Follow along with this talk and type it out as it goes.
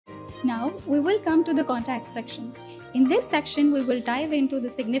Now we will come to the contact section. In this section, we will dive into the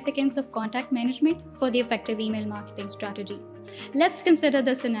significance of contact management for the effective email marketing strategy. Let's consider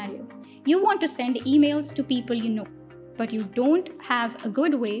the scenario. You want to send emails to people you know, but you don't have a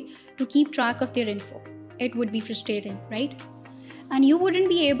good way to keep track of their info. It would be frustrating, right? And you wouldn't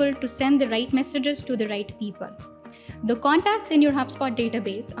be able to send the right messages to the right people. The contacts in your HubSpot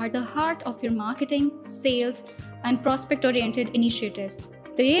database are the heart of your marketing, sales, and prospect-oriented initiatives.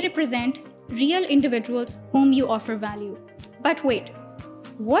 They represent real individuals whom you offer value. But wait,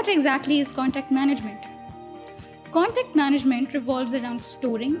 what exactly is contact management? Contact management revolves around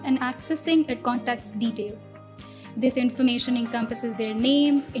storing and accessing a contact's detail. This information encompasses their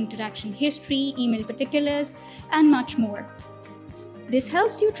name, interaction history, email particulars, and much more. This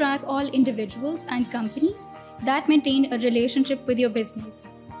helps you track all individuals and companies that maintain a relationship with your business.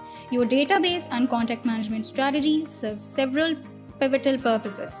 Your database and contact management strategy serves several pivotal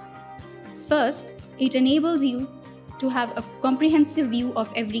purposes. First, it enables you to have a comprehensive view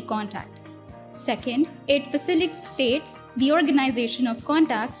of every contact. Second, it facilitates the organization of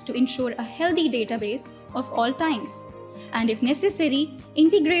contacts to ensure a healthy database of all times. And if necessary,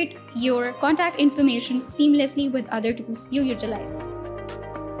 integrate your contact information seamlessly with other tools you utilize.